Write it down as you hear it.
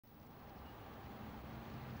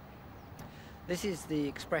This is the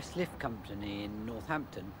Express Lift Company in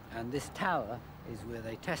Northampton, and this tower is where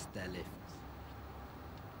they test their lifts.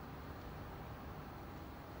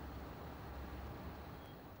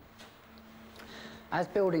 As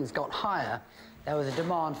buildings got higher, there was a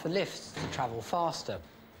demand for lifts to travel faster.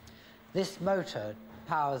 This motor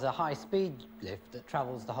powers a high-speed lift that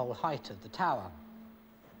travels the whole height of the tower.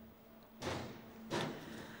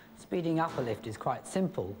 Speeding up a lift is quite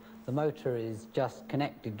simple. The motor is just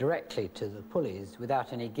connected directly to the pulleys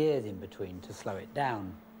without any gears in between to slow it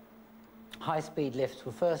down. High-speed lifts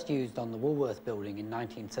were first used on the Woolworth building in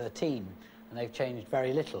 1913, and they've changed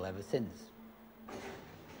very little ever since.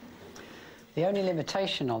 The only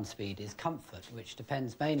limitation on speed is comfort, which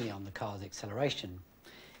depends mainly on the car's acceleration.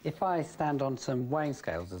 If I stand on some weighing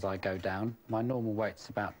scales as I go down, my normal weight's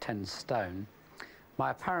about 10 stone,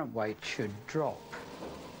 my apparent weight should drop.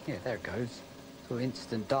 Yeah, there it goes. Sort of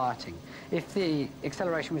instant dieting. If the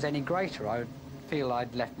acceleration was any greater, I would feel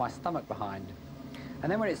I'd left my stomach behind.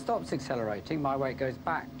 And then when it stops accelerating, my weight goes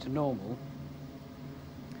back to normal.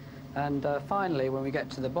 And finally, when we get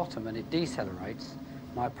to the bottom and it decelerates,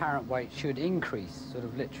 my apparent weight should increase, sort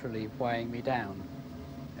of literally weighing me down.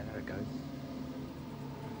 Yeah, there it goes.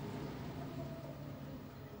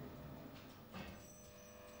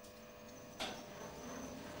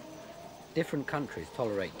 Different countries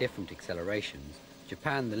tolerate different accelerations,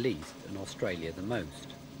 Japan the least and Australia the most.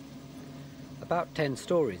 About 10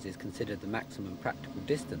 stories is considered the maximum practical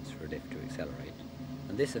distance for a lift to accelerate,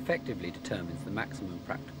 and this effectively determines the maximum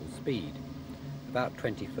practical speed, about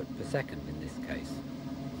 20 foot per second in this case.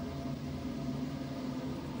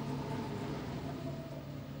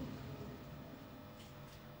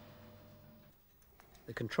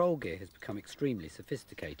 The control gear has become extremely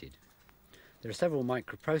sophisticated. There are several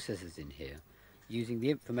microprocessors in here, using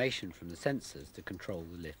the information from the sensors to control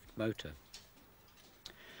the lift motor.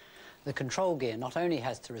 The control gear not only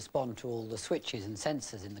has to respond to all the switches and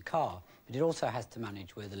sensors in the car, but it also has to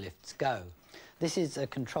manage where the lifts go. This is a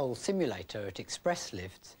control simulator at Express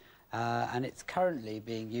Lifts, and it's currently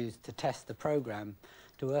being used to test the program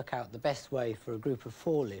to work out the best way for a group of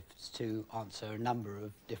 4 lifts to answer a number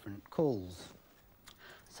of different calls.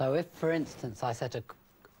 So if, for instance, I set a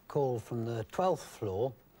call from the 12th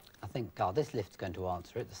floor, I think, this lift's going to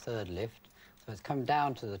answer it, the 3rd lift. So it's come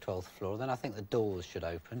down to the 12th floor, then I think the doors should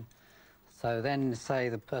open. So then, say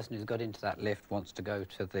the person who's got into that lift wants to go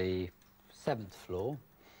to the 7th floor,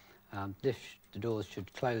 the doors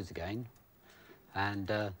should close again, and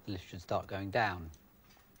the lift should start going down.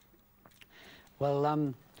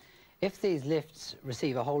 Well, if these lifts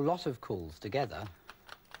receive a whole lot of calls together,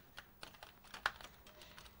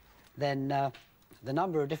 then the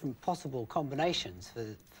number of different possible combinations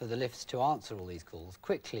for the lifts to answer all these calls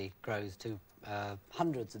quickly grows to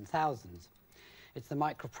hundreds and thousands. It's the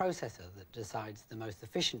microprocessor that decides the most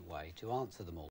efficient way to answer them all.